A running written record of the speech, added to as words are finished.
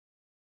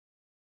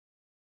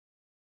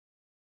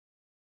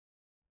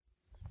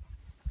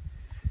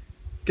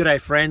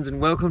G'day friends,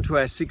 and welcome to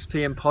our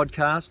 6pm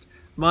podcast.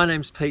 My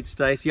name's Pete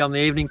Stacey. I'm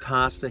the evening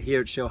pastor here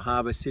at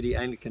Shellharbour City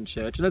Anglican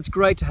Church, and it's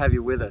great to have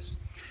you with us.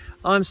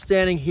 I'm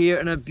standing here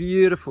in a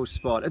beautiful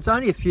spot. It's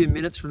only a few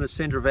minutes from the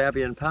centre of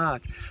Albion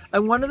Park,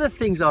 and one of the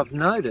things I've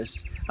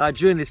noticed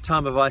during this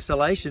time of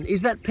isolation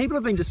is that people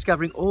have been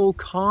discovering all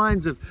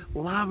kinds of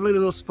lovely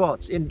little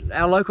spots in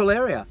our local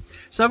area.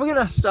 So we're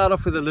going to start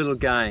off with a little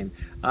game.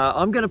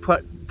 I'm going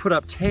to put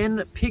up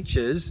 10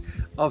 pictures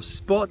of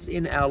spots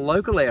in our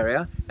local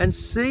area and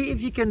see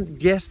if you can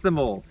guess them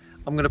all.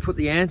 I'm going to put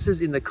the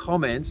answers in the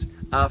comments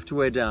after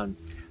we're done.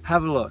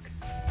 Have a look.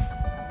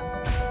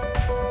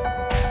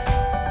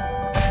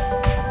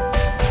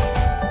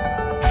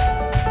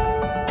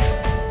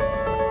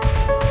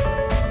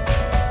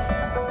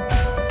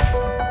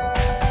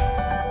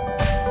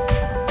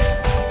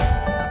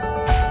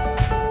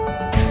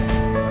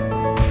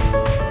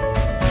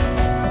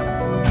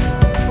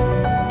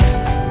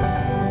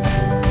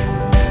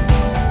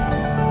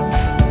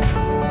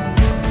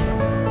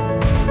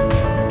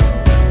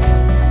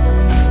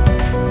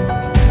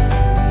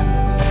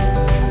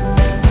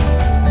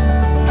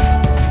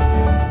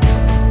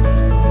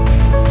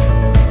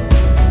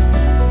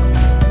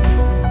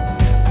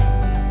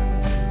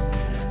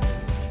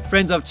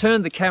 Friends, I've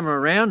turned the camera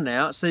around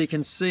now so you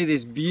can see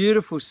this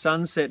beautiful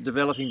sunset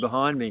developing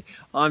behind me.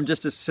 I'm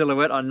just a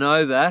silhouette, I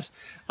know that,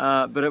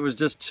 but it was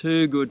just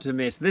too good to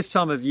miss. This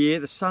time of year,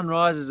 the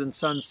sunrises and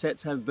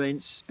sunsets have been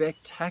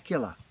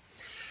spectacular.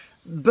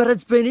 But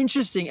it's been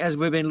interesting as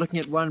we've been looking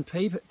at 1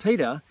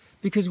 Peter,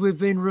 because we've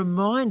been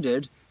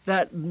reminded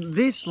that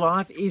this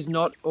life is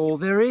not all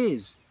there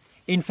is.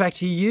 In fact,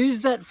 he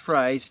used that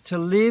phrase to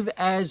live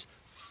as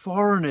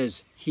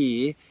foreigners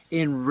here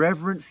in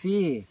reverent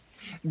fear.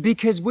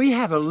 Because we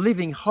have a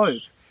living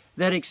hope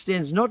that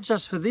extends not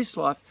just for this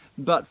life,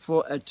 but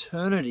for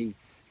eternity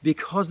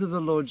because of the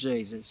Lord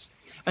Jesus.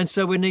 And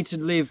so we need to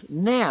live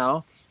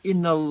now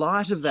in the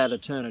light of that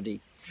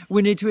eternity.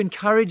 We need to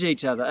encourage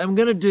each other, and we're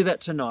going to do that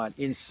tonight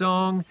in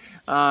song,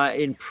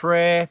 in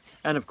prayer,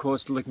 and of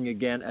course looking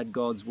again at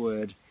God's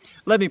Word.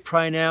 Let me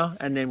pray now,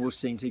 and then we'll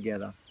sing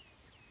together.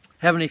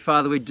 Heavenly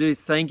Father, we do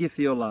thank you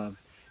for your love.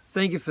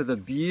 Thank you for the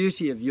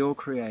beauty of your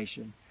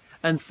creation,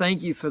 and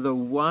thank you for the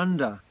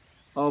wonder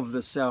of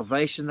the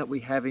salvation that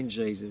we have in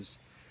Jesus.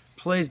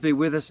 Please be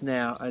with us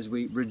now as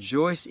we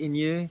rejoice in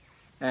you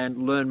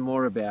and learn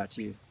more about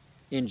you.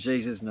 In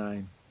Jesus'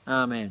 name,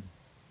 amen.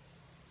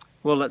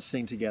 Well, let's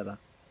sing together.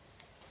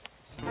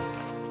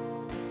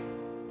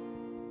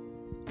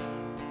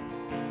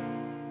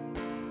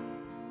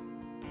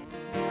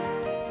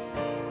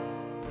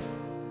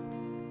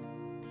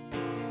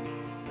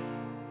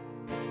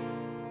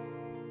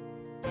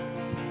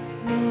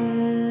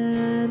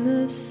 Lamb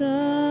of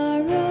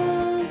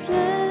sorrows,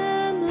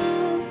 Lamb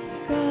of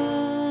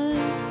God,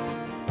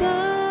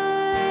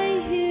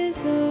 by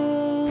his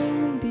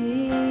own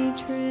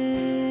betrayed,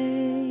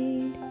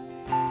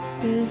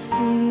 the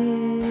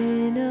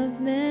sin of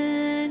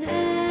man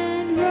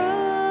and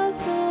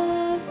wrath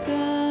of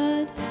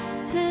God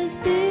has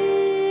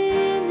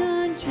been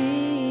on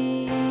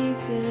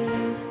Jesus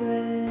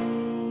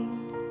laid.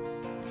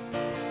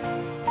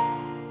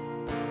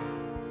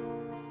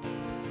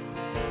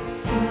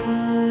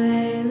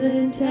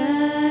 Silent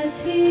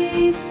as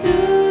he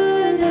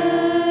stood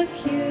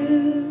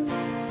accused,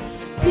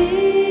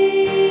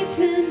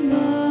 beaten,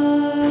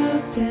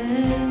 mocked,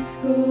 and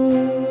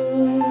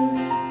scorned,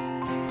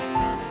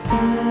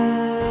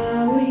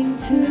 bowing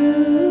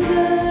to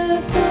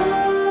the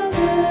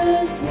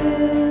Father's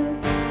will,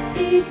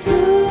 he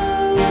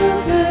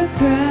took a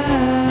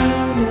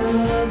crown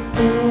of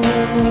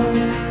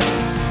thorns.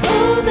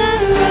 Oh,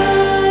 that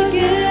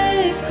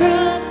rugged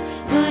cross,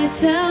 my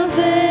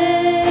salvation,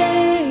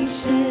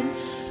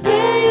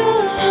 where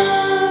your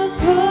love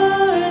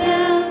poured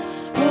out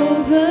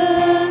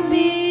over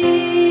me.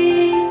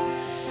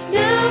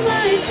 Now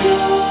my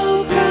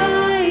soul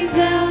cries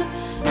out,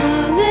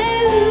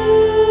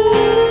 hallelujah,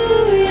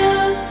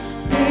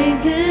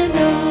 praise and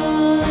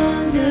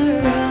honor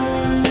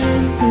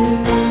unto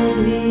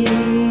thee.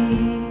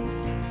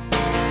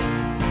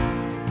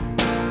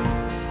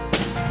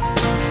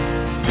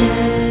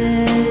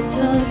 Sent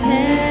of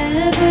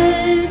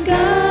heaven,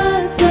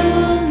 God's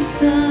own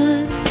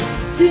Son,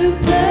 to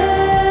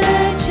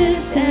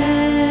purchase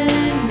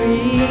and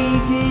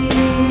redeem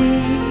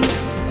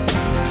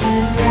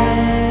and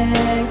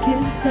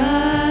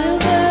reconcile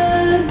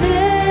the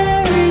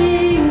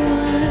very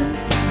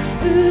ones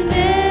who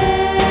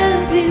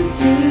nailed him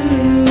to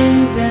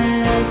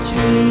that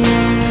tree.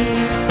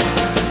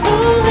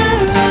 Oh, that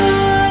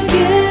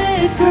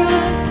rugged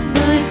cross,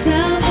 my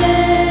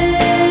salvation,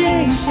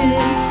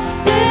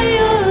 where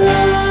your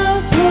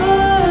love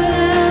poured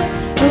out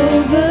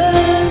over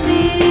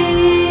me.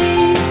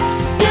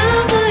 Now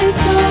my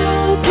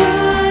soul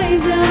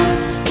cries out,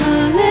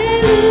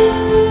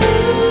 hallelujah,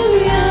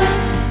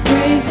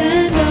 praise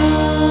and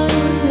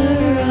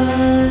honor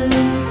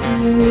unto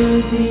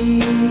thee.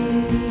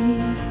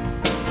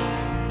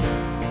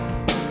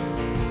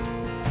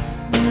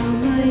 Now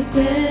my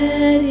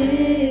debt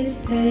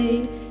is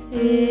paid,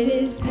 It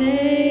is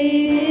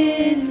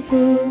paid in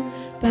full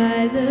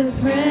by the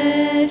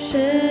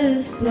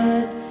precious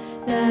blood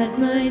that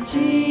my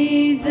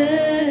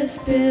Jesus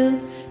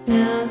spilled.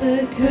 Now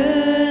the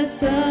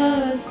curse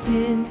of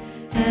sin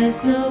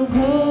has no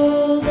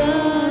hold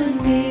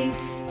on me.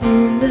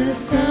 Whom the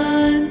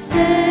Son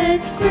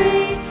sets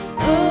free,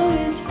 oh,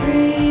 is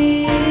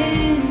free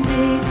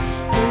indeed.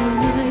 For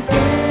my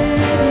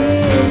debt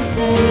is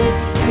paid,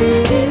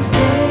 it is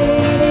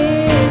paid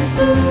in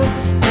full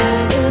by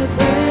the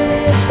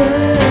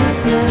precious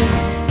blood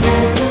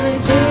that my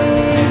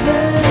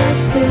Jesus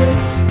spilled.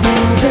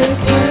 Now the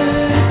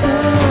curse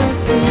of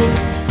sin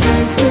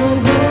has no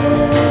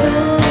hold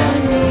on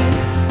me.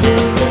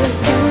 Whom the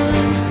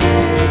Son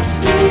sets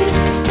free,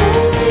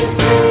 oh, is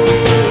free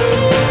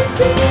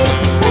indeed.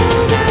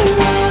 Oh, the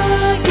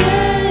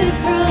rugged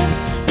cross,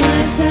 my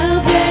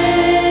salvation,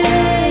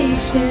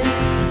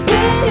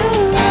 where your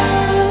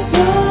love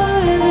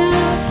poured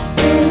out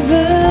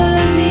over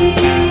me.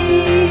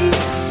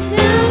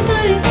 Now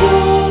my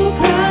soul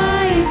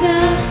cries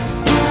out,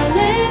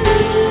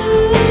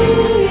 hallelujah,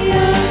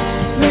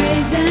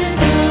 praise and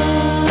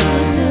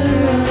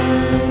honor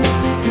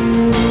unto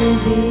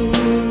thee.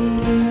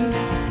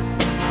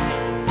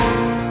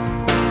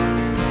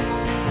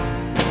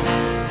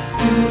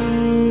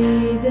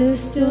 See, the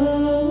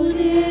stone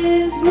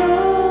is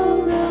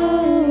rolled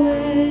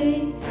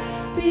away.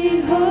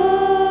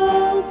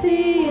 Behold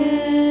the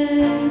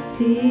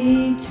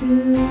empty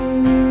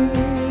tomb.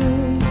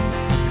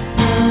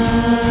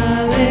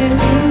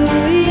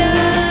 Hallelujah,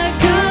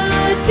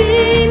 God be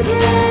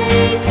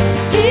praised.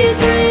 He's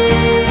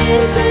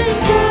risen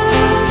from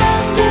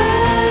the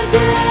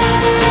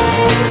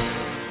grave.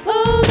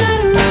 Oh,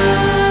 that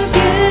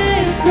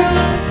rugged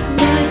cross,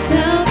 my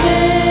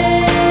salvation,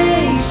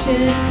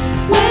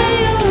 where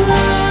your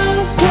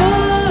love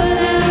poured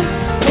out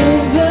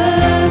over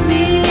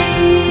me.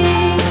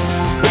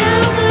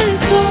 Now my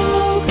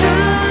soul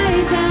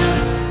cries out,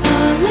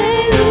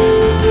 hallelujah,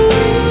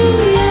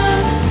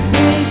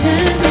 praise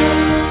and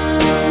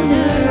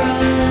honor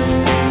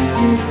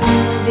unto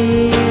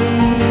thee.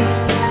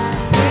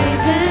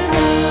 Praise and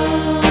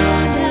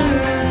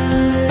honor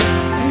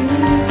unto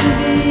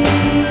thee.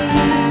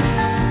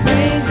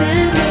 Praise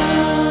and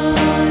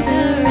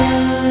honor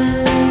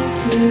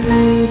unto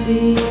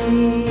thee.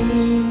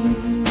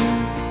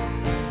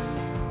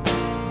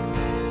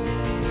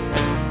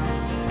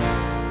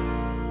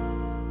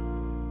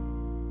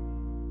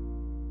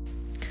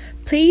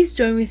 Please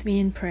join with me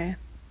in prayer.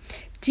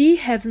 Dear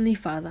Heavenly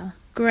Father,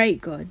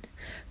 great God,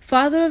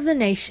 Father of the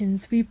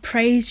nations, we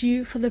praise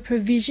you for the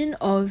provision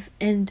of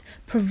and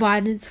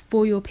providence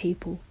for your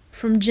people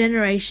from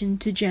generation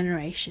to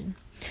generation.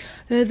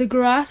 Though the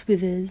grass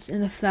withers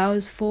and the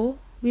flowers fall,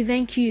 we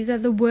thank you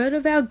that the word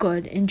of our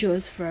God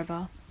endures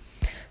forever.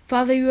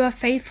 Father, you are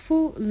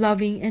faithful,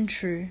 loving, and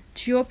true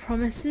to your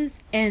promises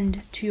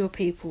and to your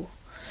people.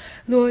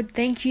 Lord,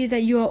 thank you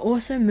that you are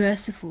also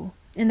merciful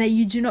and that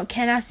you do not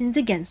count our sins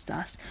against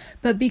us,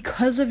 but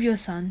because of your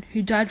Son,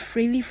 who died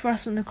freely for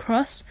us on the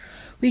cross,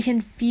 we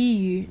can fear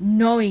you,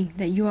 knowing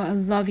that you are a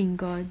loving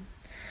God.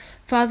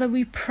 Father,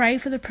 we pray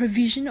for the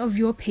provision of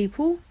your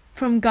people,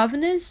 from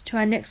governors to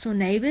our next door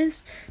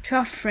neighbours, to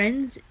our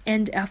friends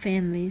and our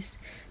families.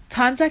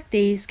 Times like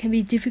these can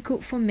be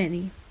difficult for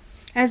many.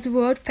 As the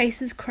world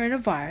faces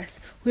coronavirus,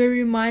 we are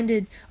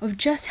reminded of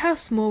just how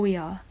small we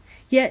are,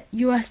 yet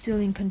you are still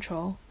in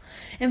control.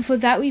 And for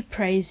that we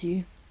praise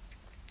you.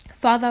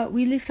 Father,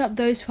 we lift up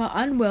those who are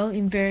unwell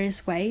in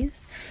various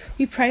ways.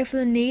 We pray for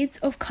the needs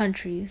of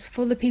countries,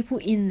 for the people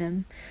in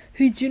them,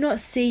 who do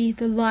not see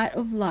the light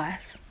of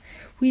life.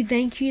 We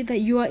thank you that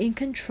you are in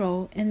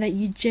control and that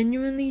you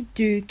genuinely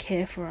do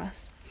care for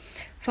us.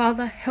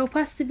 Father, help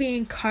us to be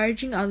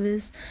encouraging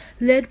others,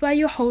 led by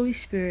your Holy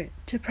Spirit,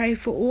 to pray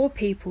for all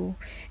people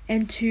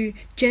and to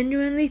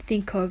genuinely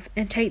think of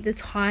and take the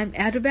time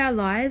out of our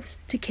lives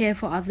to care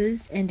for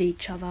others and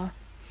each other.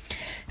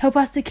 Help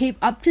us to keep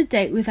up to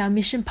date with our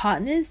mission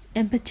partners,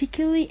 and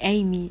particularly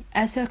Amy,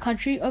 as her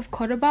country of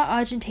Cordoba,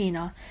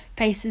 Argentina,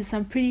 faces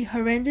some pretty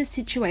horrendous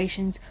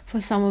situations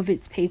for some of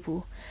its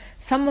people,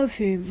 some of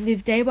whom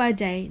live day by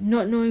day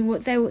not knowing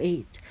what they will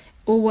eat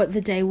or what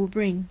the day will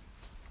bring.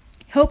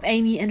 Help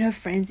Amy and her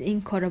friends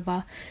in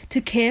Cordoba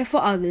to care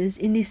for others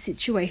in this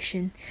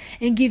situation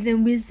and give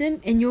them wisdom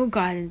and your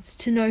guidance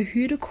to know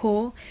who to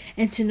call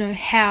and to know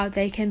how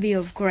they can be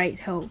of great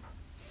help.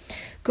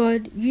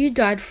 God, you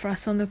died for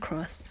us on the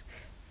cross.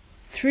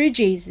 Through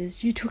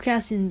Jesus, you took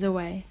our sins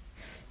away.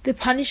 The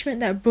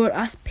punishment that brought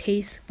us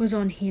peace was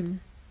on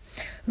him.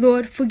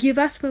 Lord, forgive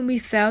us when we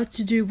fail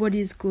to do what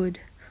is good.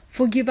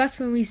 Forgive us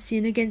when we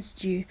sin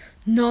against you,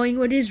 knowing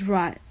what is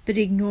right but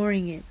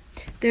ignoring it.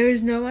 There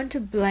is no one to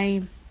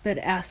blame but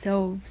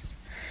ourselves.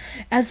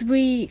 As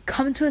we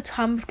come to a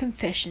time of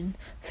confession,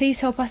 please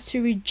help us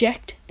to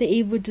reject the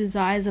evil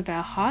desires of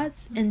our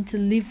hearts and to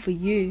live for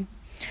you.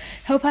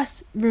 Help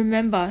us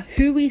remember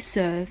who we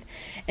serve,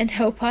 and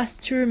help us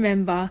to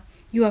remember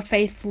you are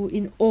faithful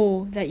in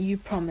all that you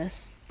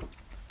promise.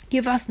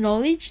 Give us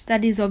knowledge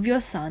that is of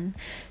your Son,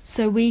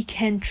 so we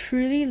can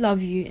truly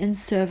love you and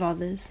serve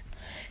others.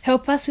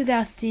 Help us with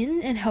our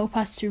sin and help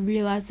us to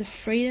realize the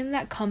freedom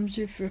that comes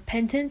with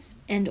repentance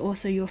and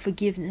also your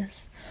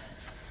forgiveness.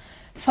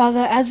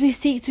 Father, as we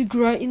seek to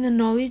grow in the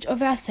knowledge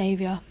of our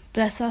Saviour,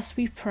 bless us,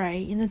 we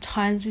pray, in the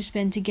times we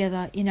spend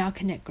together in our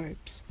Connect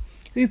groups.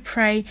 We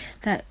pray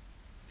that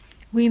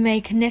we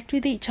may connect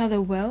with each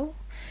other well,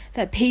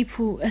 that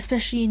people,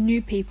 especially new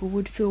people,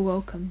 would feel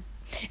welcome,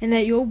 and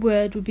that your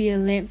word would be a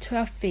lamp to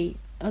our feet,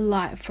 a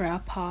light for our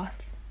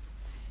path.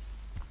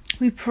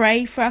 We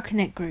pray for our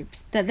Connect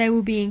groups, that they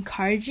will be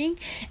encouraging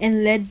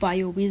and led by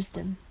your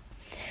wisdom.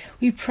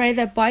 We pray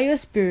that by your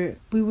Spirit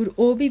we would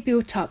all be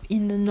built up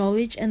in the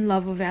knowledge and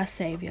love of our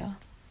Saviour.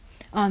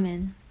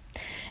 Amen.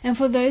 And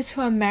for those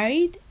who are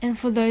married and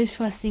for those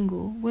who are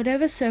single,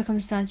 whatever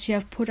circumstance you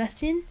have put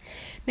us in,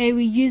 may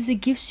we use the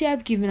gifts you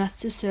have given us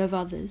to serve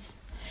others.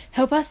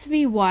 Help us to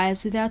be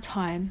wise with our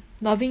time,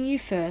 loving you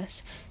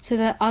first, so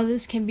that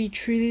others can be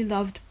truly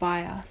loved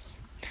by us.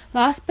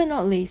 Last but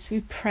not least,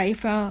 we pray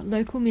for our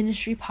local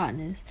ministry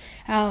partners,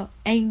 our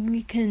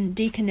Anglican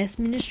Deaconess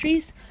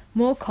Ministries,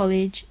 Moore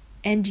College,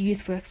 and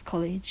YouthWorks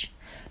College.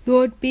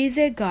 Lord, be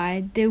their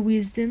guide, their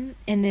wisdom,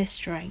 and their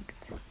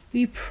strength.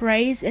 We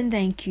praise and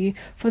thank you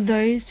for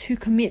those who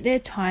commit their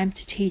time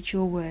to teach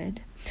your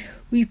word.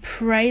 We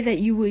pray that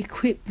you will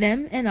equip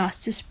them and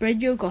us to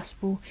spread your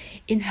gospel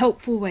in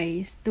helpful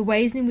ways, the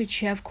ways in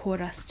which you have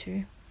called us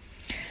to.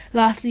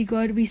 Lastly,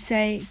 God, we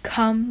say,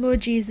 come,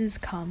 Lord Jesus,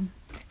 come.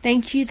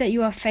 Thank you that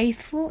you are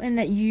faithful and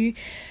that you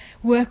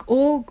work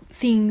all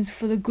things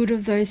for the good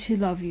of those who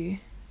love you,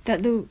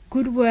 that the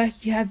good work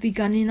you have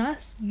begun in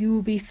us, you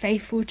will be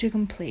faithful to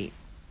complete.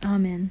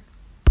 Amen.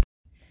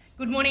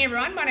 Good morning,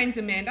 everyone. My name's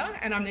Amanda,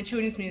 and I'm the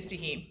Children's Minister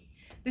here.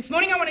 This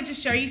morning, I wanted to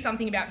show you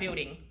something about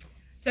building.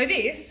 So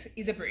this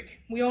is a brick.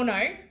 We all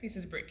know this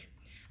is a brick.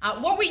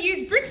 What we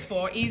use bricks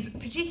for is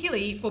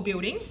particularly for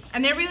building,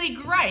 and they're really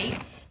great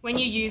when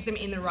you use them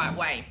in the right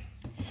way.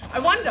 I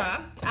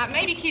wonder,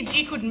 maybe kids,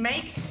 you could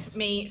make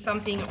me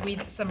something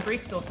with some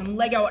bricks or some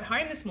Lego at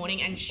home this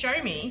morning and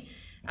show me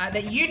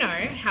that you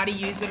know how to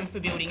use them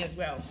for building as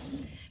well.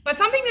 But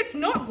something that's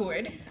not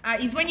good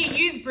is when you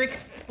use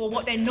bricks for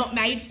what they're not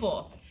made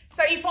for.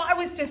 So if I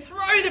was to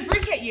throw the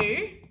brick at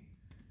you,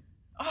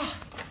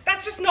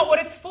 that's just not what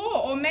it's for.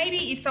 Or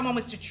maybe if someone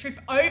was to trip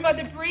over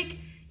the brick,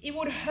 it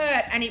would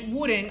hurt and it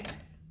wouldn't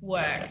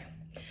work.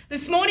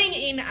 This morning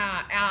in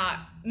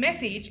our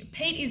message,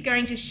 Pete is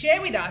going to share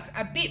with us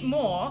a bit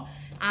more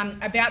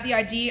about the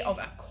idea of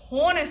a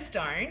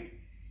cornerstone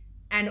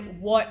and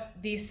what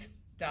this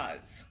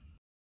does.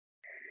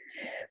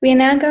 We are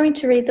now going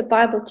to read the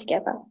Bible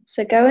together,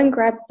 so go and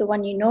grab the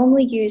one you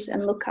normally use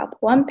and look up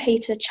 1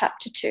 Peter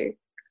chapter 2.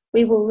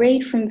 We will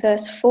read from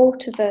verse 4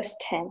 to verse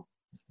 10.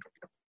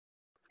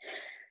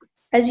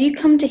 As you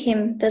come to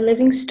him, the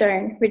living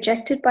stone,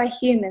 rejected by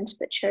humans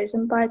but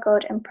chosen by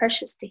God and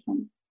precious to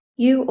him,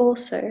 you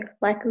also,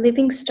 like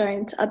living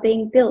stones, are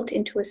being built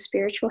into a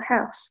spiritual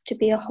house to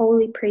be a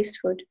holy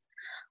priesthood,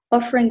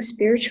 offering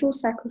spiritual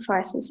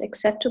sacrifices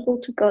acceptable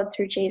to God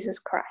through Jesus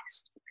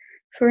Christ.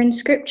 For in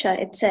Scripture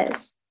it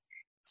says,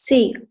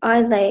 "See,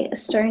 I lay a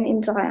stone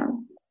in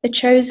Zion, a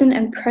chosen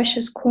and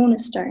precious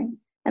cornerstone,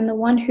 and the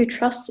one who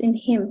trusts in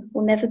him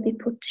will never be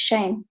put to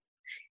shame."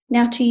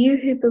 Now to you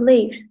who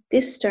believe,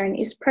 this stone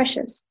is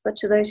precious, but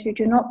to those who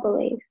do not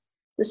believe,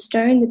 the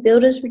stone the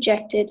builders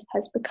rejected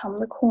has become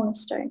the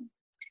cornerstone,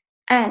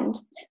 and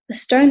a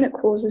stone that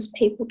causes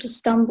people to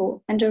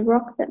stumble, and a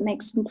rock that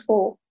makes them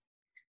fall.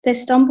 They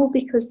stumble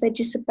because they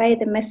disobey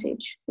the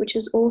message, which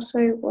is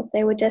also what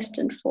they were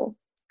destined for.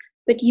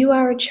 But you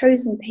are a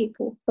chosen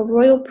people, a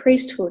royal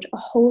priesthood, a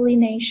holy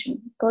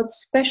nation, God's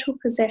special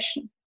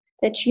possession,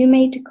 that you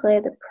may declare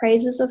the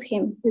praises of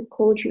him who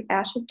called you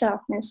out of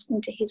darkness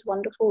into his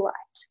wonderful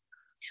light.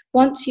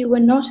 Once you were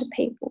not a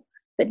people,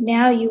 but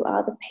now you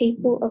are the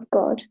people of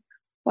God.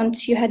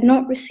 Once you had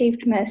not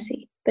received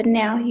mercy, but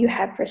now you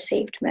have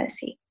received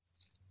mercy.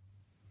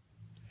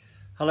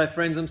 Hello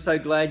friends, I'm so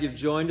glad you've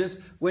joined us.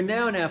 We're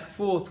now in our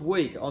 4th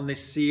week on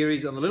this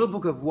series on the little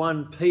book of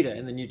 1 Peter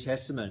in the New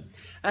Testament.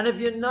 And have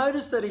you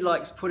noticed that he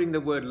likes putting the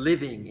word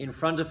living in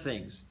front of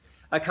things?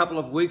 A couple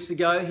of weeks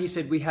ago, he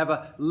said we have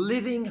a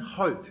living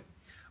hope.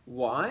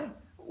 Why?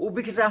 Well,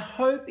 because our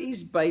hope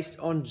is based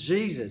on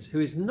Jesus, who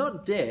is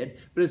not dead,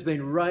 but has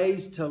been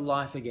raised to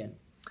life again.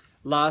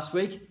 Last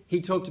week,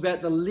 he talked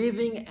about the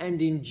living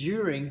and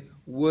enduring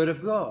Word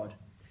of God.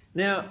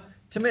 Now,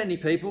 to many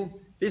people,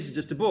 this is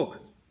just a book.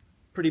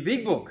 Pretty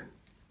big book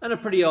and a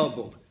pretty old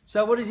book.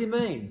 So what does he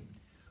mean?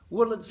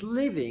 Well, it's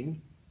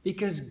living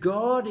because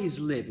God is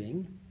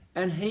living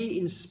and he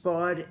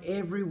inspired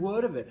every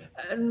word of it.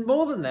 And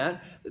more than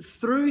that,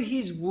 through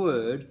his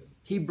word,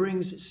 he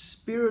brings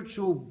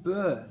spiritual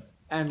birth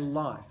and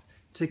life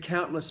to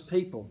countless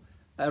people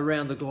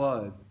around the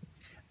globe.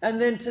 And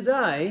then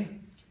today,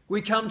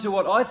 we come to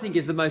what I think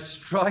is the most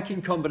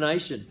striking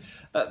combination.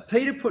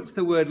 Peter puts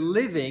the word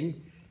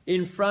living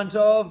in front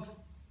of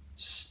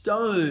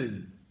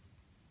stone.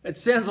 It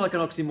sounds like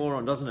an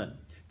oxymoron, doesn't it?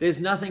 There's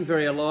nothing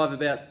very alive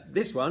about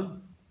this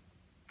one.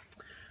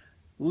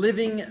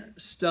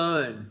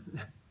 Livingstone.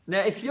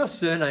 Now, if your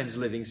surname's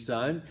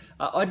Livingstone,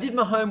 I did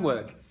my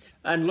homework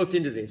and looked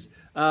into this.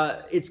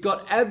 It's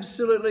got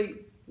absolutely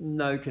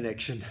no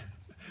connection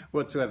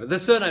whatsoever. The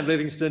surname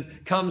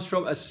Livingstone comes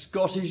from a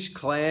Scottish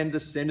clan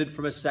descended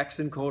from a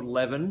Saxon called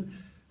Leven,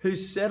 who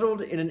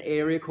settled in an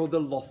area called the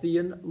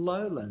Lothian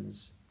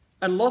Lowlands.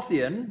 And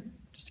Lothian,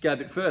 just to go a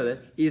bit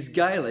further, is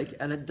Gaelic,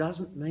 and it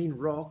doesn't mean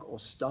rock or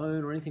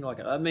stone or anything like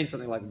it. It means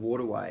something like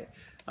waterway.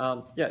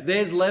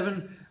 There's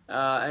Leven,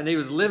 and he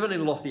was living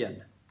in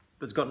Lothian,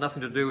 but it's got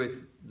nothing to do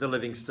with the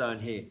living stone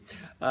here.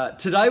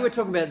 Today we're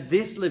talking about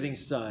this living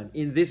stone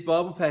in this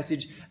Bible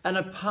passage, and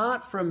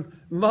apart from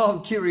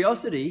mild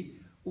curiosity,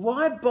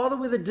 why bother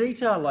with a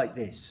detail like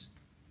this?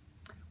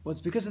 Well,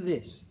 it's because of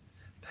this.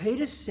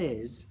 Peter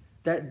says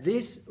that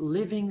this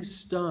living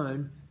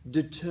stone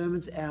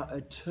determines our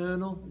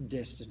eternal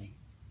destiny.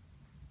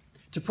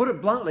 To put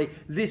it bluntly,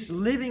 this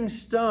living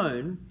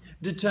stone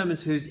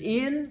determines who's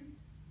in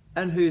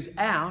and who's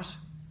out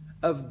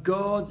of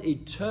God's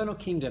eternal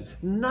kingdom.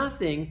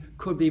 Nothing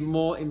could be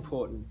more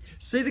important.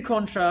 See the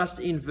contrast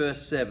in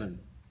verse 7.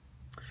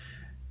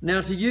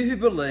 Now to you who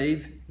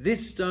believe,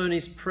 this stone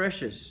is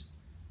precious,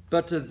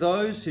 but to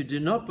those who do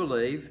not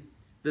believe,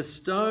 the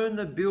stone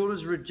the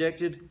builders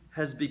rejected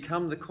has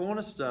become the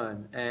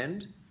cornerstone,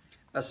 and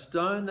a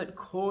stone that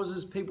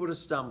causes people to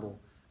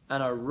stumble,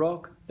 and a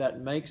rock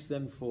that makes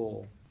them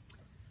fall.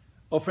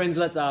 Well, friends,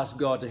 let's ask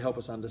God to help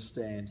us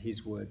understand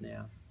his word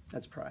now.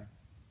 Let's pray.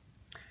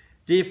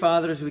 Dear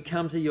Father, as we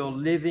come to your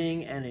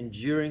living and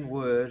enduring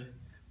word,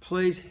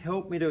 please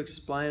help me to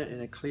explain it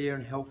in a clear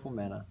and helpful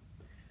manner.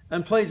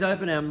 And please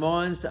open our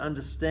minds to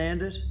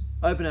understand it,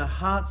 open our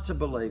hearts to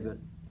believe it,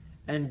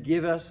 and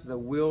give us the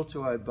will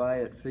to obey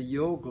it for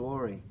your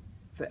glory,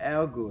 for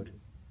our good,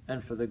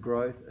 and for the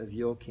growth of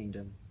your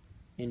kingdom.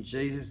 In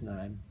Jesus'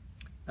 name,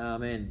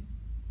 amen.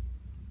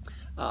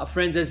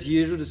 Friends, as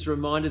usual, just a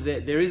reminder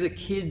that there is a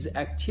kids'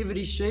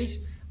 activity sheet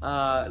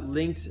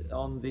linked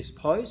on this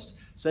post.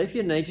 So if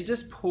you need to,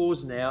 just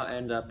pause now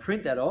and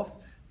print that off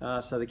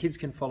so the kids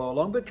can follow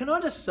along. But can I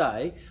just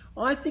say,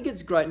 I think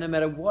it's great no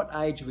matter what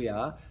age we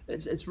are.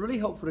 It's really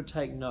helpful to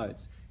take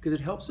notes because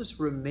it helps us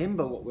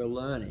remember what we're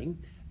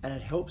learning and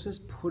it helps us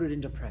put it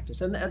into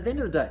practice. And at the end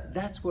of the day,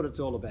 that's what it's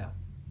all about.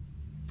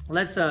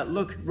 Let's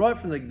look right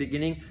from the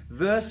beginning.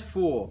 Verse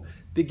 4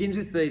 begins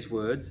with these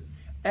words,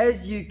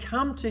 as you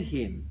come to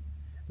him,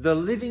 the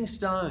living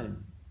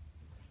stone.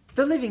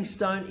 The living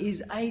stone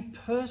is a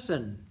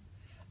person.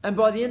 And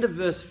by the end of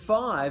verse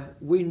 5,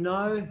 we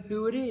know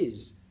who it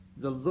is,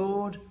 the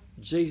Lord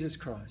Jesus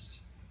Christ.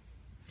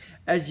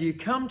 As you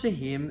come to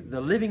him, the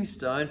living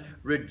stone,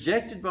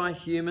 rejected by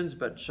humans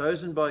but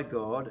chosen by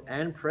God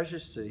and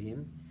precious to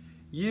him,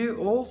 you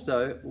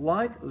also,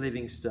 like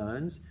living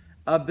stones,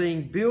 are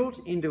being built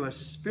into a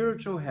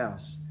spiritual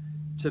house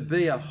to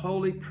be a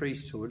holy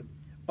priesthood,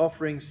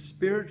 offering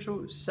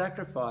spiritual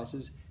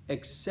sacrifices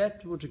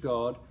acceptable to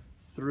God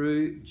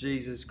through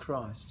Jesus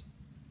Christ.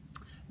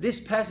 This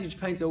passage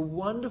paints a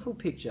wonderful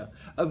picture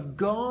of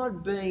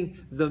God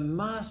being the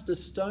master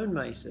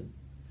stonemason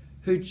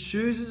who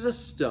chooses a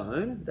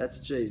stone, that's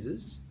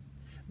Jesus,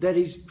 that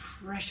is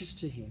precious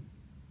to him.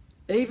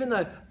 Even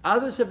though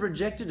others have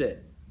rejected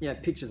it.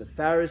 Picture the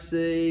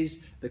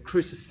Pharisees, the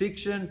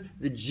crucifixion,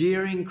 the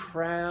jeering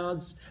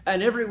crowds,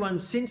 and everyone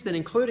since then,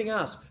 including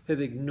us,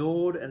 have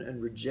ignored and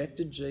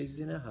rejected Jesus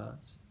in our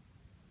hearts.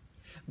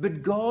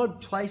 But God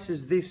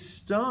places this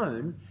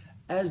stone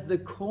as the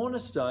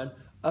cornerstone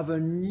of a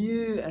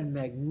new and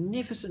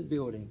magnificent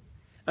building.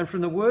 And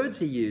from the words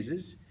he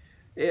uses,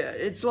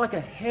 it's like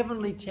a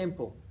heavenly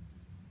temple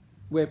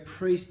where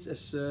priests are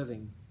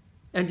serving.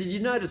 And did you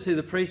notice who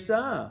the priests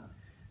are?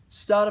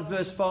 Start of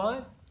verse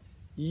 5.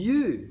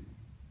 You,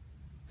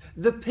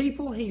 the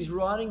people he's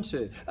writing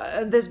to.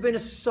 And there's been a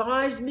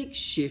seismic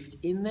shift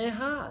in their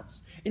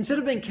hearts. Instead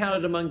of being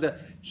counted among the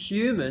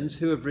humans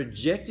who have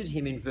rejected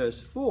him in verse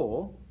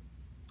 4,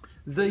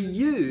 the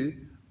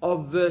you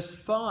of verse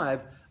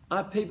 5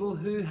 are people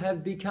who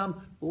have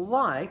become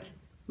like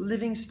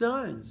living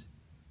stones.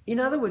 In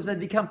other words, they've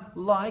become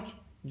like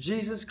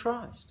Jesus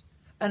Christ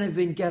and have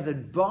been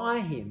gathered by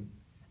him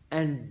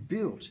and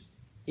built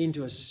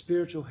into a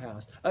spiritual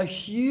house, a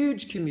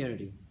huge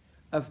community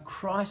of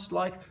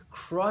Christ-like,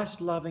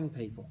 Christ-loving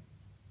people.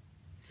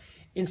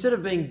 Instead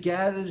of being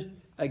gathered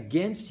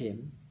against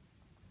him,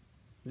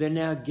 they're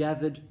now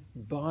gathered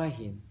by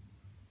him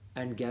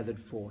and gathered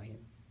for him.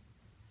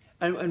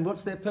 And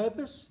what's their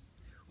purpose?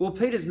 Well,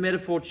 Peter's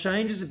metaphor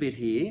changes a bit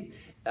here.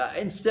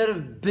 Instead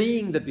of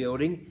being the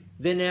building,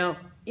 they're now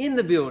in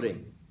the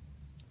building.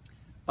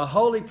 A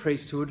holy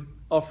priesthood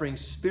offering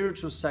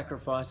spiritual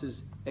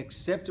sacrifices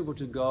acceptable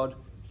to God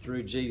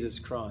through Jesus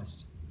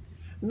Christ.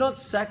 Not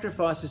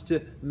sacrifices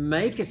to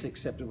make us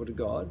acceptable to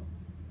God,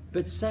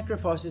 but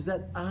sacrifices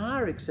that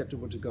are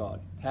acceptable to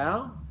God.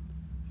 How?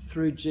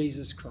 Through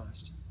Jesus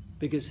Christ,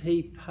 because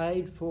he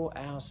paid for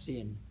our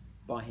sin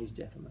by his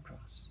death on the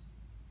cross.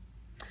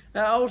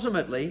 Now,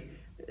 ultimately,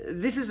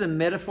 this is a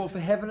metaphor for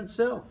heaven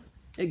itself.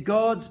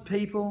 God's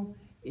people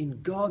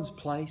in God's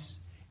place,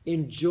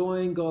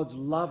 enjoying God's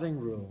loving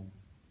rule.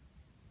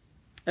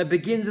 It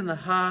begins in the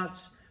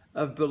hearts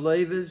of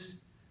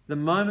believers the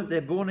moment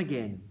they're born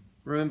again.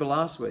 Remember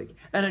last week.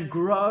 And it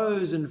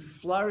grows and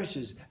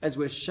flourishes as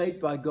we're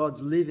shaped by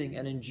God's living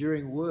and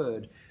enduring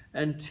word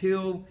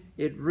until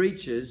it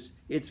reaches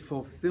its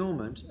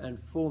fulfillment and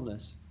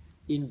fullness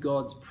in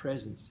God's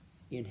presence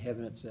in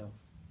heaven itself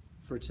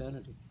for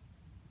eternity.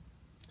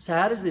 So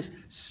how does this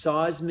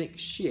seismic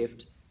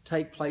shift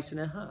take place in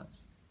our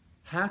hearts?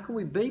 How can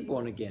we be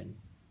born again?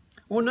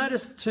 Well,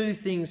 notice two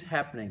things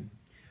happening.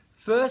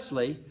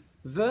 Firstly,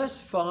 verse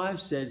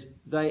 5 says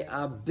they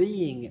are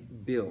being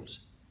built.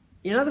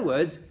 In other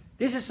words,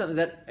 this is something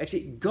that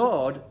actually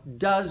God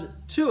does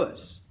to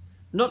us,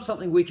 not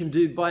something we can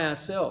do by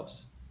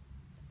ourselves.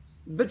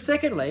 But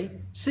secondly,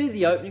 see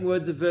the opening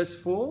words of verse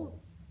 4?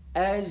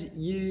 As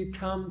you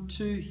come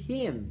to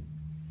him.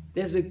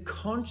 There's a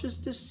conscious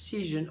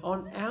decision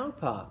on our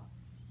part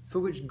for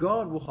which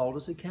God will hold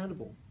us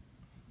accountable.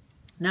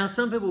 Now,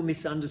 some people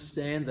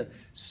misunderstand the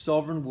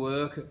sovereign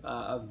work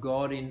of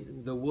God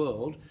in the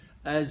world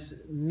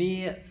as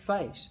mere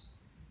fate.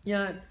 You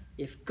know,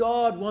 if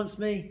God wants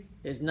me,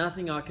 there's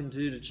nothing I can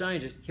do to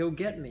change it. He'll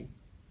get me.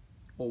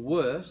 Or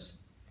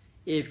worse,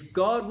 if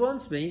God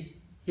wants me,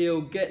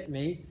 he'll get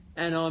me,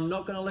 and I'm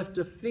not going to lift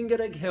a finger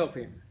to help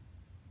him.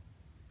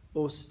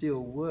 Or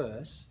still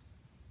worse,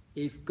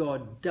 if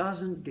God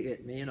doesn't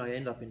get me and I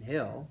end up in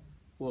hell,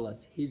 well,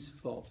 it's his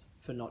fault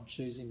for not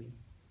choosing me.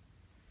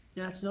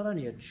 Now, it's not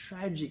only a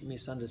tragic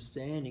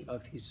misunderstanding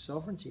of his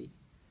sovereignty,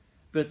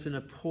 but it's an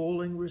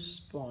appalling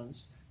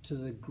response to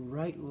the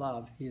great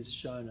love he has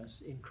shown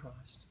us in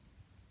Christ.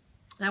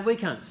 Now, we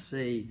can't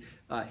see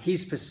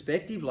his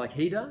perspective like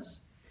he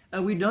does,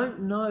 and we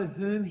don't know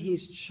whom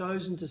he's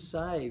chosen to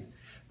save.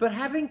 But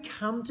having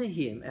come to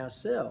him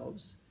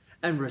ourselves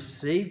and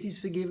received his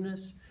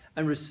forgiveness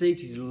and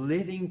received his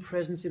living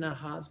presence in our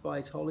hearts by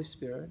his Holy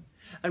Spirit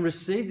and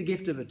received the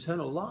gift of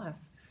eternal life,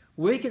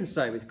 we can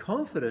say with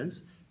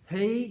confidence,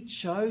 he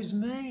chose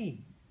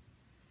me.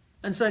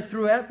 And so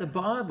throughout the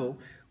Bible,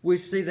 we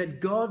see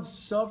that God's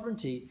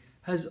sovereignty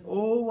has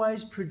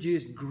always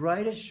produced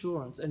great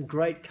assurance and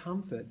great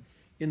comfort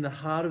in the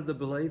heart of the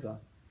believer.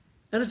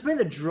 And it's been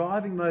the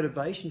driving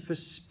motivation for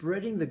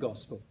spreading the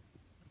gospel,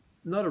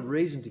 not a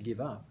reason to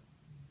give up.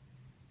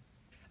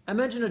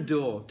 Imagine a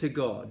door to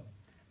God,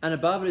 and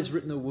above it is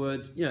written the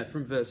words,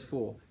 from verse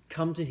 4,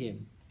 come to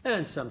him.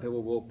 And some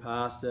people walk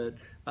past it,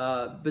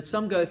 but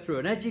some go through.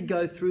 And as you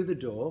go through the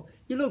door,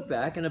 you look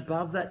back, and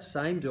above that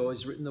same door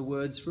is written the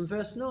words from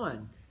verse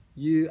 9,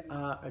 you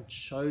are a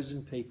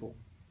chosen people.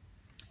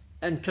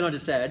 And can I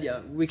just add,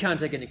 we can't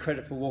take any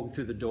credit for walking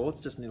through the door.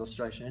 It's just an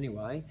illustration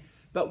anyway.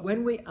 But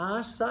when we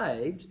are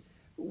saved,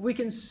 we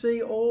can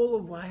see all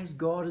the ways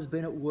God has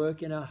been at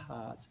work in our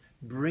hearts,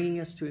 bringing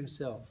us to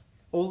himself.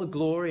 All the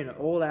glory and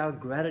all our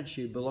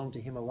gratitude belong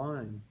to him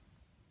alone.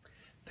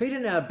 Peter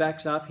now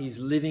backs up his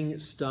living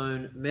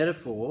stone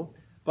metaphor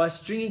by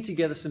stringing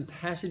together some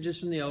passages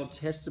from the Old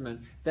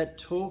Testament that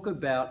talk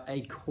about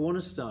a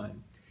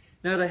cornerstone.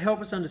 Now, to help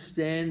us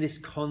understand this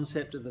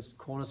concept of this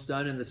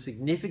cornerstone and the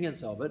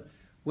significance of it,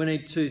 we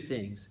need two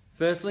things.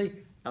 Firstly,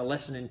 a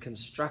lesson in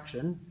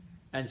construction,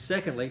 and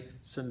secondly,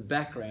 some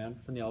background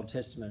from the Old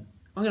Testament.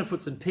 I'm going to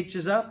put some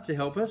pictures up to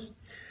help us.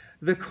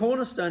 The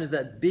cornerstone is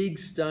that big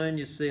stone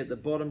you see at the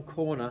bottom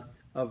corner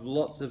of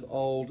lots of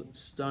old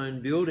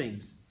stone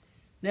buildings.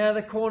 Now,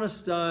 the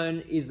cornerstone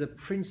is the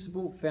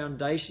principal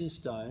foundation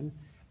stone,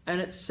 and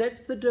it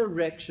sets the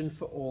direction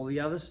for all the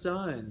other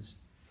stones.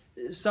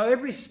 So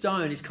every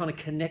stone is kind of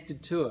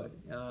connected to it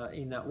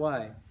in that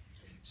way.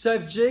 So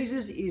if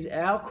Jesus is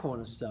our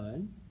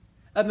cornerstone,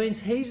 it means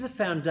he's the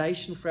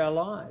foundation for our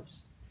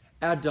lives.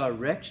 Our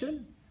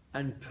direction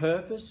and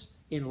purpose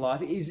in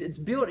life it's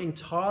built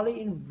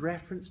entirely in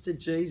reference to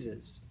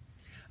Jesus.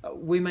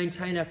 We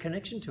maintain our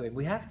connection to him.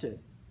 We have to.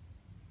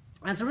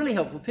 And it's a really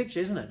helpful picture,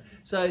 isn't it?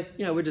 So,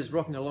 we're just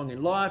rocking along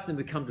in life, then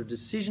we come to a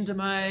decision to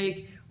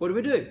make. What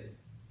do?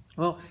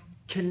 Well,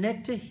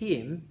 connect to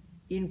him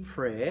in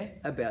prayer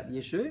about the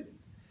issue.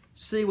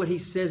 See what he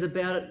says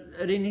about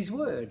it in his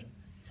word.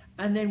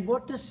 And then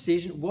what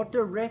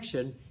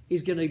direction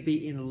is going to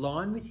be in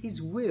line with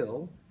his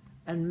will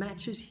and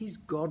matches his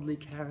godly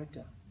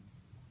character.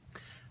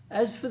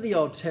 As for the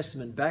Old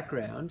Testament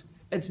background,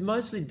 it's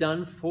mostly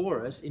done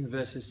for us in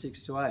verses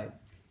 6 to 8.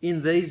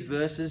 In these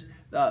verses,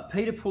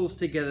 Peter pulls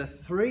together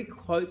 3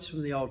 quotes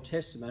from the Old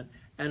Testament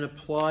and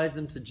applies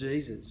them to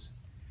Jesus.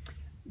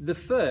 The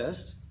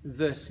first,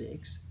 verse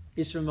 6,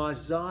 is from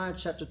Isaiah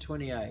chapter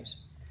 28.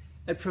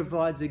 It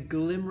provides a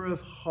glimmer of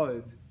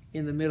hope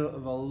in the middle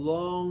of a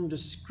long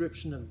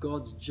description of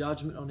God's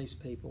judgment on his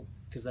people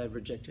because they've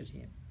rejected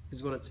him. This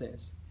is what it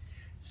says.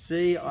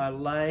 See, I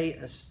lay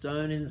a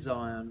stone in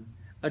Zion,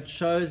 a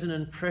chosen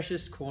and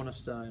precious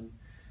cornerstone,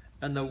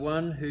 and the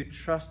one who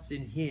trusts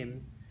in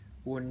him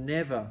will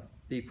never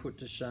be put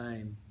to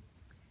shame.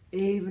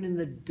 Even in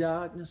the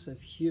darkness of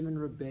human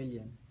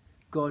rebellion,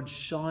 God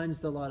shines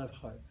the light of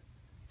hope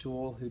to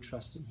all who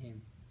trust in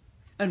him.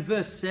 And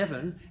verse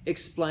 7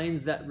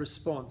 explains that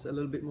response a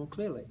little bit more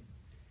clearly.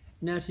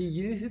 Now to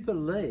you who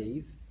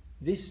believe,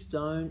 this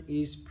stone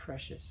is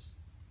precious.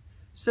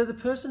 So the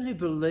person who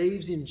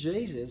believes in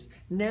Jesus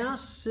now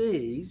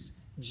sees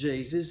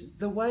Jesus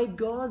the way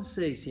God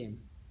sees him.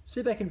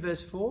 See back in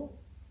verse 4?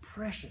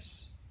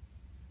 Precious.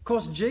 Of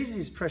course, Jesus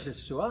is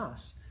precious to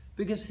us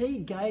because he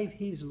gave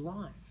his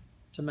life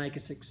to make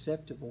us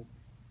acceptable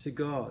to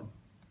God.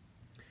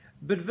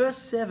 But verse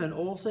 7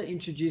 also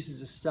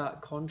introduces a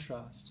stark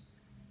contrast.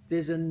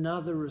 There's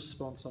another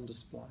response on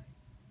display.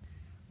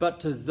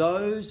 But to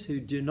those who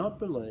do not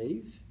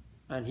believe,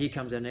 and here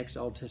comes our next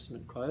Old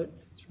Testament quote,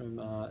 it's from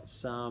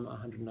Psalm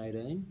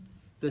 118,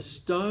 the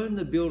stone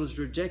the builders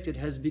rejected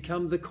has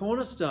become the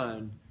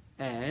cornerstone,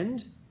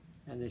 and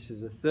this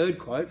is a third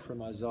quote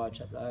from Isaiah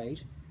chapter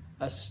 8,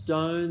 a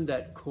stone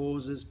that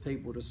causes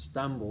people to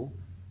stumble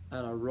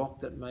and a rock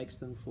that makes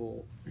them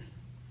fall.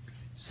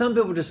 Some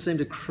people just seem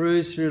to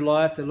cruise through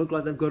life. They look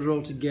like they've got it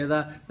all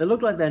together. They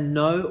look like they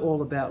know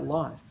all about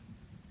life.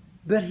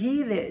 But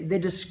here they're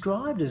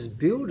described as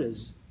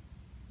builders,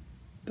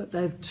 but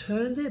they've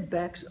turned their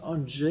backs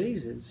on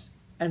Jesus,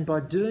 and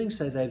by doing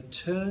so, they've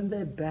turned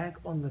their back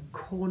on the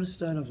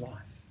cornerstone of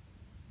life.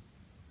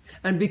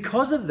 And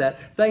because of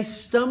that, they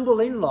stumble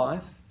in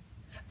life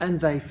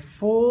and they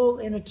fall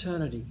in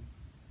eternity.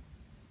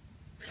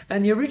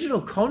 And the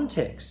original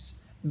context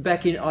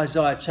back in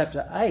Isaiah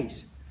chapter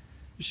 8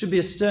 should be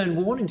a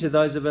stern warning to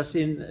those of us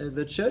in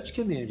the church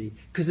community,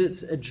 because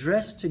it's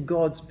addressed to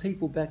God's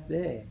people back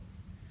there.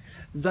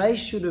 They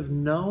should have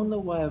known the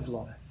way of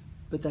life,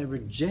 but they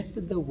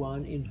rejected the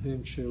one in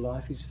whom true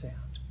life is found.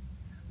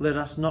 Let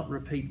us not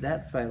repeat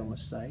that fatal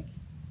mistake.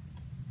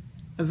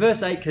 And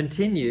verse 8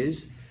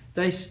 continues,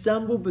 they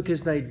stumble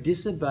because they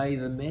disobey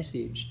the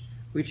message,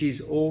 which is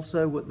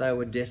also what they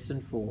were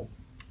destined for.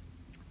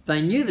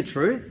 They knew the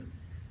truth.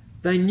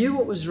 They knew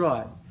what was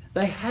right.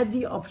 They had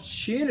the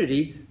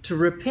opportunity to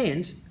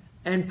repent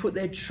and put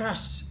their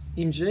trust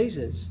in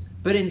Jesus.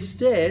 But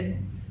instead,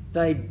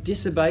 they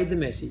disobeyed the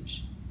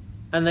message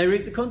and they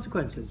reaped the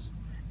consequences.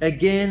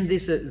 Again,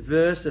 this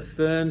verse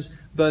affirms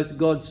both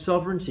God's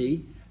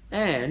sovereignty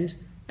and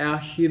our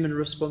human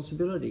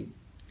responsibility.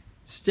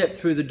 Step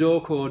through the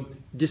door called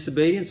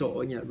disobedience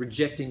or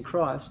rejecting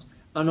Christ,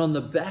 and on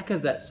the back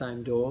of that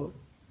same door,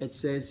 it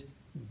says,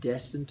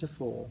 destined to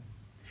fall.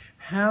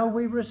 How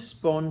we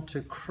respond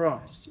to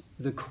Christ,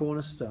 the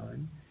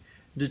cornerstone,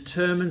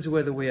 determines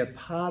whether we are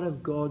part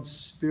of God's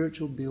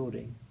spiritual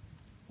building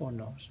or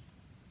not.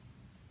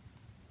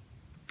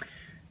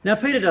 Now,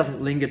 Peter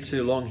doesn't linger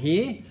too long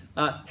here.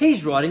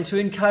 He's writing to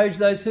encourage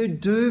those who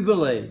do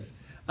believe.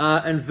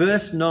 And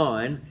verse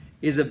 9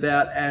 is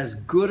about as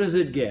good as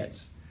it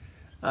gets.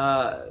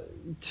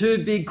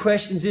 Two big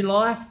questions in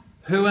life.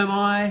 Who am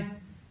I?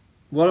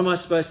 What am I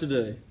supposed to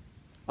do?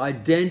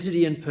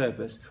 Identity and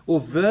purpose. Well,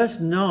 verse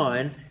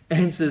 9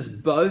 answers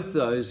both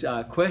those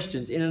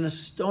questions in an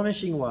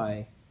astonishing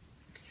way.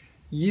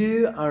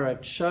 You are a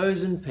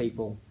chosen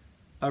people,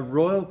 a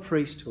royal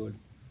priesthood,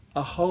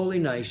 a holy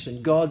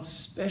nation, God's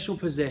special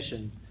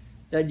possession,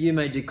 that you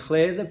may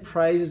declare the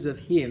praises of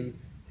him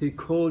who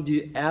called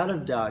you out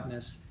of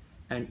darkness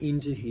and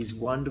into his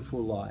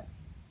wonderful light.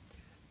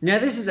 Now,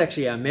 this is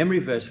actually our memory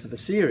verse for the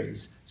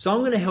series, so I'm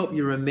going to help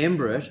you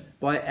remember it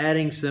by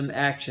adding some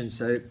action.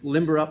 So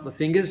limber up the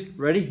fingers.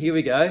 Ready? Here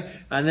we go.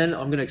 And then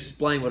I'm going to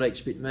explain what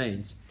each bit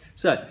means.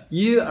 So,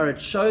 you are a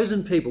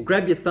chosen people.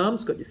 Grab your thumb.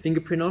 It's got your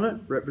fingerprint on it.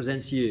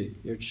 Represents you.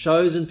 You're a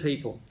chosen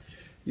people.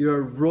 You're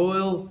a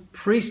royal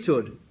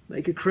priesthood.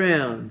 Make a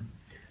crown.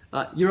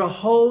 You're a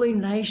holy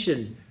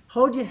nation.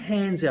 Hold your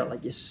hands out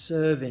like you're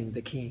serving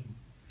the King.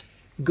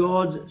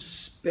 God's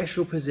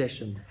special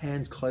possession.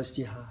 Hands close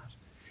to your heart.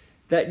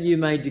 That you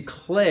may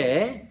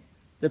declare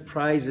the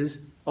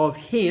praises of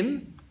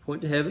him,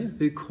 point to heaven,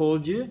 who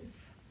called you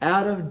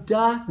out of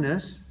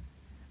darkness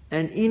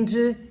and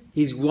into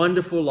his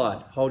wonderful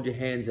light. Hold your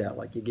hands out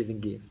like you're giving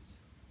gifts.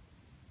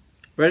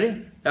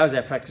 Ready? That was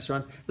our practice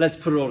run. Let's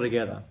put it all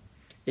together.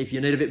 If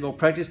you need a bit more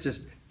practice,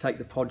 just take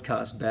the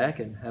podcast back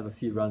and have a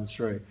few runs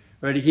through.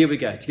 Ready? Here we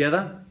go.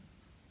 Together.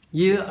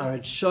 You are a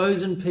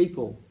chosen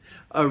people,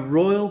 a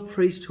royal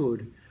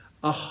priesthood,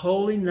 a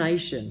holy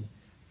nation,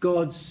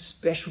 God's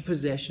special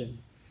possession,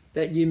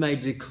 that you may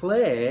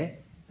declare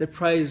the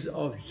praise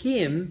of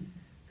him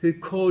who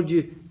called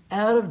you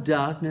out of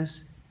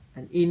darkness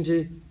and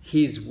into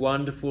his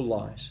wonderful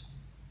light.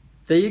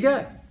 There you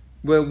go.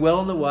 We're well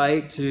on the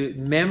way to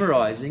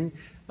memorizing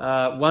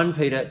 1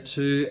 Peter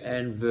 2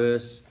 and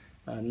verse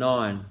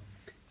 9.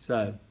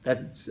 So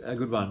that's a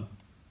good one.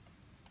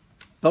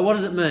 But what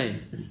does it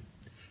mean?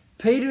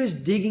 Peter is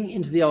digging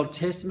into the Old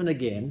Testament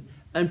again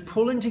and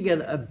pulling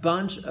together a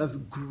bunch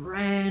of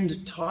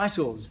grand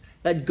titles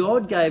that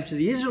God gave to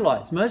the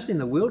Israelites, mostly in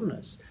the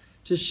wilderness,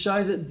 to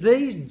show that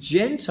these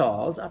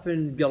Gentiles up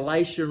in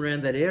Galatia,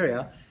 around that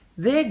area,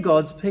 they're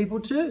God's people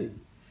too.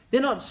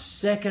 They're not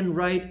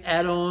second-rate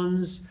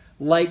add-ons,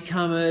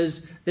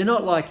 latecomers. They're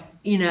not like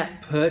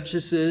in-app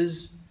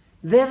purchases.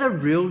 They're the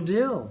real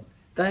deal.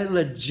 They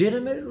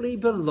legitimately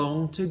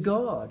belong to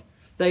God.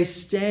 They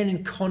stand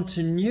in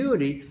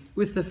continuity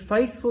with the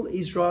faithful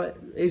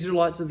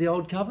Israelites of the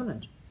Old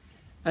Covenant.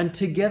 And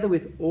together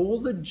with all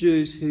the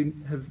Jews who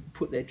have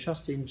put their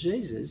trust in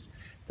Jesus,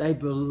 they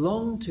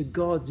belong to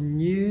God's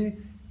new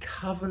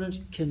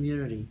covenant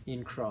community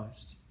in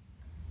Christ.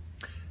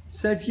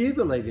 So if you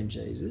believe in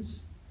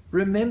Jesus,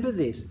 remember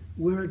this: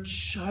 we're a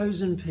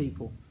chosen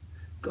people.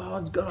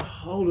 God's got a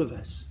hold of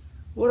us.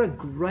 What a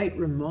great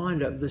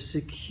reminder of the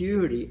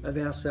security of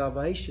our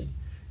salvation.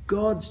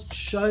 God's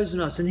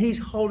chosen us and he's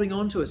holding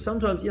on to us.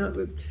 Sometimes,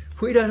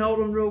 we don't hold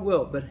on real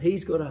well, but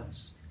he's got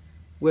us.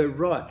 We're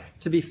right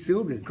to be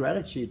filled with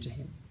gratitude to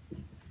him.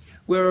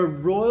 We're a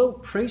royal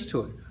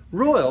priesthood.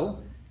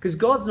 Royal because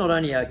God's not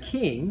only our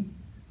king,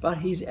 but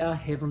he's our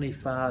heavenly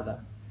Father.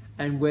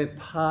 And we're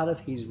part of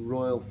his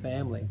royal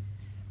family.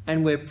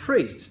 And we're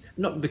priests,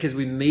 not because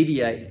we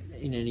mediate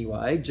in any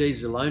way,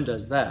 Jesus alone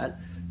does that,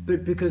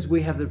 but because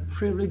we have the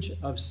privilege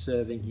of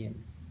serving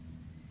him.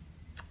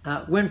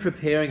 When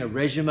preparing a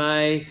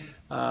resume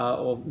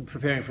or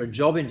preparing for a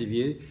job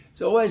interview,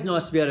 it's always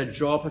nice to be able to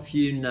drop a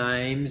few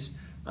names.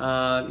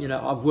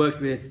 I've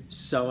worked with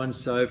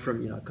so-and-so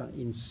from, kind of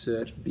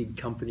insert big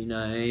company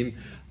name.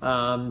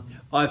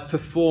 I've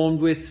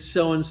performed with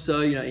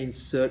so-and-so,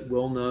 insert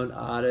well-known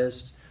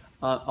artist.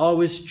 I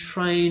was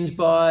trained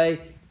by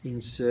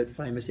insert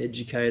famous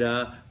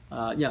educator.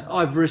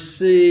 I've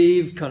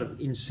received kind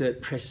of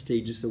insert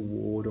prestigious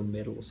award or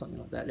medal or something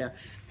like that. Now,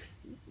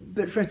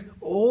 but friends,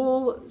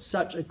 all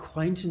such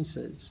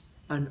acquaintances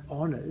and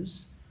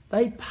honours,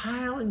 they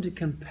pale into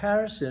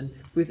comparison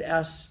with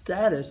our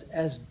status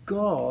as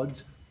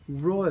God's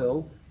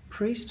royal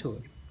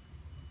priesthood.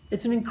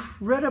 It's an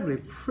incredibly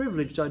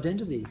privileged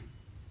identity.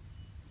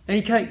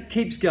 And he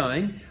keeps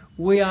going,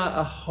 we are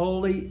a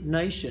holy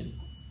nation.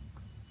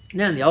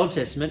 Now in the Old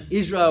Testament,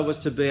 Israel was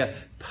to be a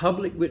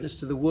public witness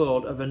to the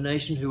world of a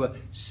nation who were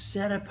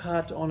set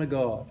apart to honour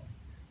God.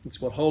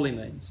 That's what holy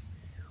means.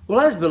 Well,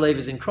 as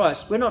believers in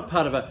Christ, we're not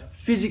part of a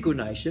physical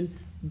nation,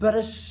 but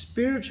a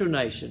spiritual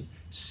nation,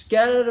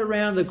 scattered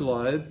around the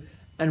globe,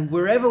 and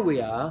wherever we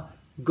are,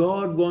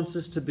 God wants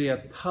us to be a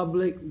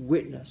public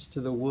witness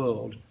to the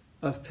world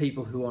of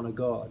people who honour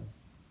God.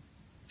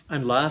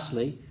 And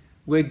lastly,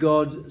 we're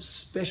God's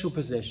special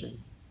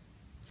possession.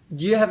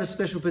 Do you have a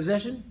special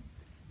possession?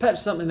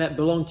 Perhaps something that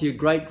belonged to your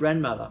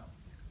great-grandmother,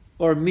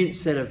 or a mint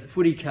set of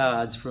footy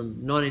cards from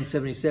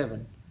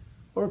 1977,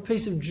 or a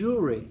piece of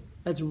jewellery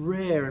that's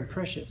rare and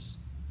precious.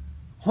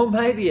 Or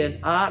maybe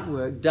an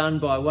artwork done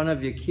by one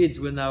of your kids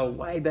when they were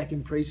way back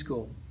in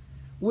preschool.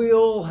 We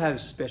all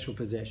have special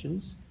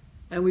possessions,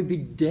 and we'd be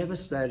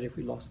devastated if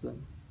we lost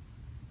them.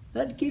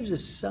 That gives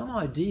us some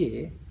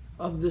idea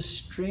of the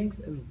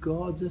strength of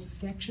God's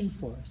affection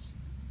for us.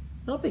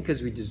 Not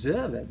because we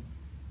deserve it,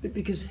 but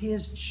because he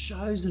has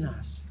chosen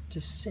us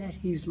to set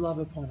his love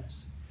upon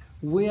us.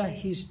 We are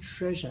his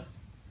treasure,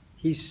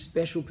 his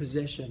special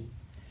possession.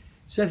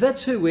 So if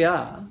that's who we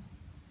are,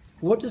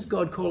 what does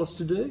God call us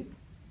to do?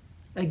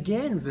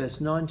 Again,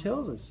 verse 9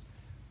 tells us,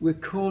 we're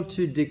called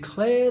to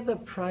declare the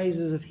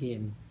praises of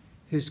him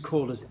who's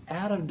called us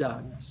out of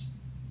darkness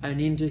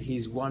and into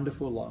his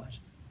wonderful light.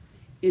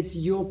 It's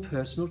your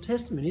personal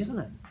testimony, isn't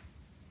it?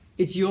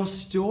 It's your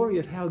story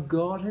of how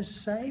God has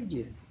saved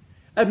you.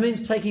 It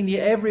means taking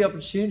every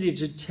opportunity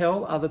to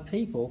tell other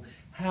people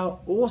how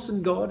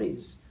awesome God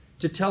is,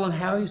 to tell them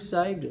how he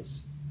saved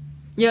us.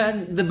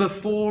 And the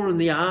before and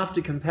the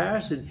after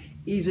comparison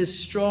is as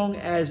strong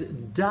as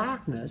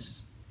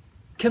darkness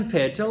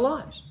compared to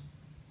light.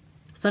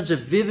 Such a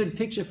vivid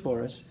picture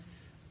for us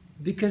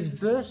because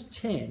verse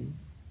 10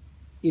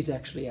 is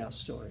actually our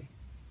story.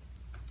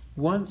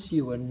 Once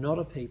you were not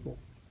a people,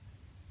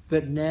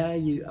 but now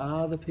you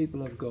are the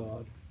people of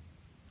God.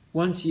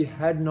 Once you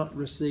had not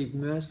received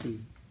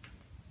mercy,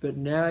 but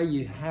now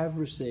you have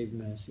received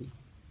mercy.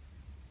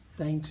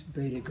 Thanks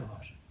be to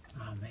God.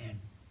 Amen.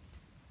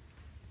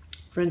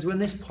 Friends, when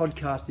this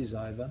podcast is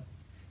over,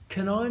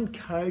 can I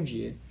encourage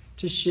you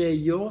to share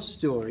your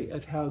story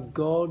of how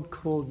God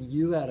called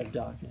you out of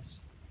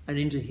darkness and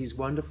into his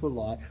wonderful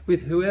light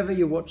with whoever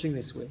you're watching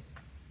this with?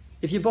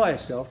 If you're by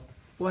yourself,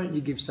 why don't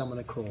you give someone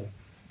a call? It'd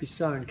be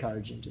so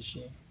encouraging to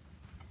share.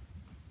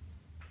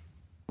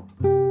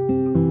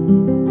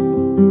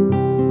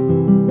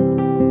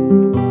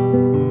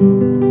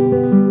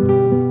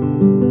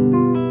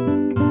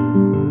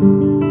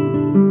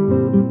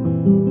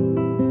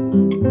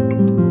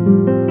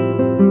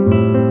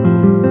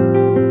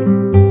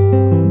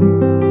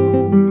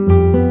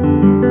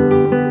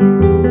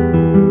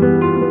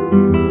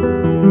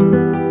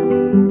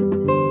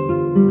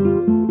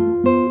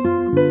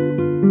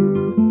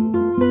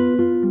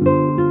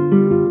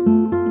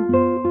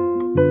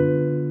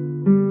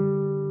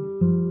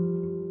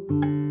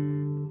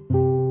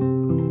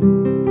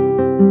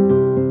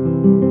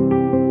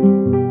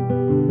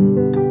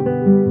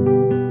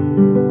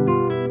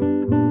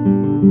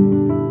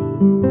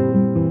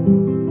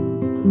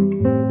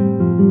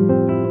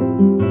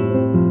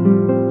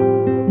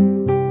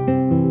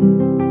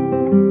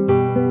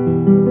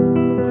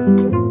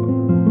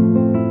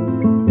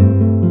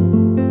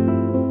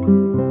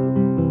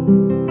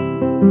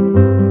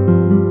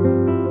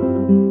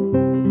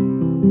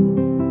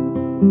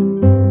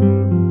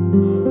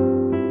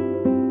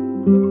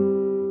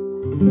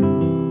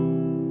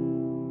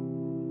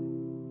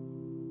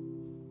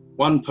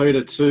 1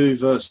 Peter 2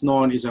 verse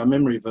 9 is our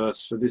memory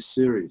verse for this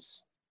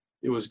series.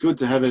 It was good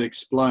to have it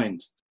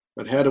explained,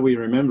 but how do we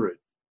remember it?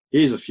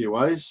 Here's a few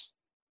ways.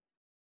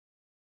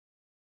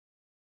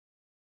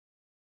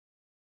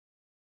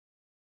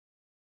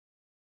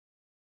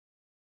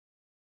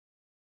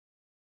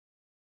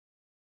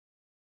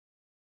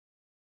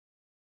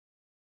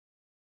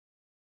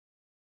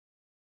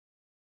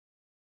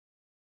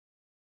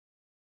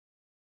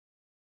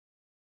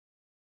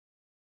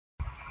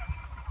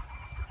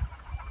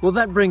 Well,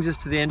 that brings us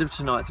to the end of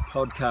tonight's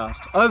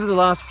podcast. Over the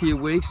last few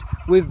weeks,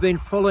 we've been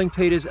following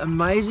Peter's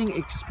amazing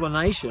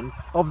explanation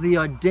of the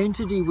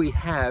identity we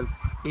have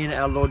in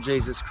our Lord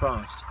Jesus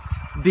Christ.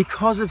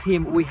 Because of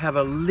him, we have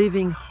a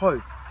living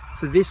hope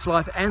for this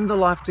life and the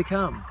life to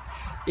come.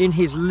 In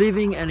his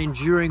living and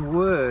enduring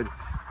word,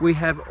 we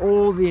have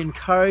all the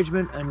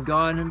encouragement and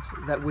guidance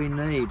that we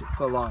need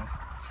for life.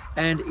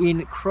 And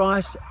in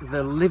Christ,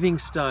 the living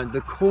stone, the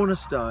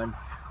cornerstone,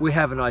 we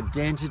have an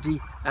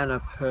identity and a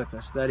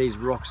purpose that is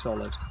rock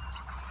solid.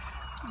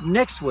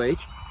 Next week,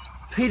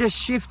 Peter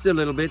shifts a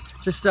little bit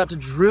to start to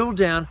drill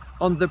down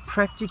on the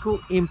practical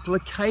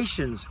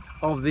implications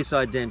of this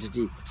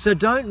identity. So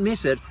don't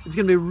miss it. It's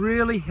going to be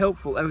really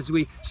helpful as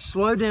we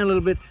slow down a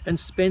little bit and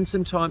spend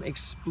some time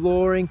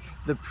exploring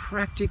the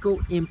practical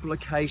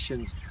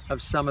implications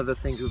of some of the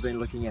things we've been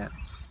looking at.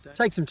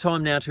 Take some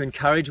time now to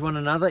encourage one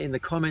another in the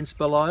comments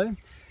below.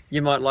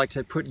 You might like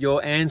to put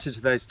your answer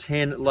to those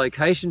 10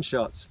 location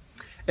shots.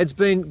 It's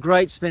been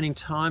great spending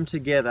time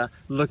together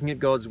looking at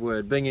God's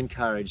Word, being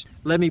encouraged.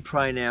 Let me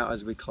pray now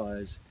as we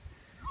close.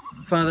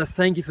 Father,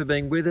 thank you for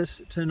being with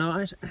us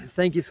tonight.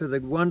 Thank you for the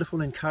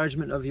wonderful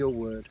encouragement of your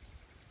Word.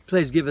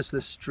 Please give us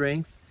the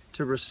strength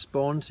to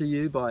respond to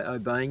you by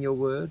obeying your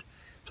Word.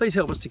 Please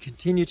help us to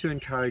continue to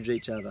encourage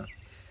each other.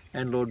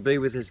 And Lord, be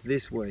with us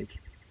this week.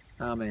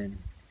 Amen.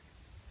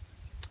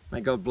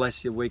 May God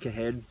bless your week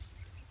ahead.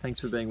 Thanks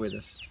for being with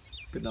us.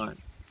 Good night.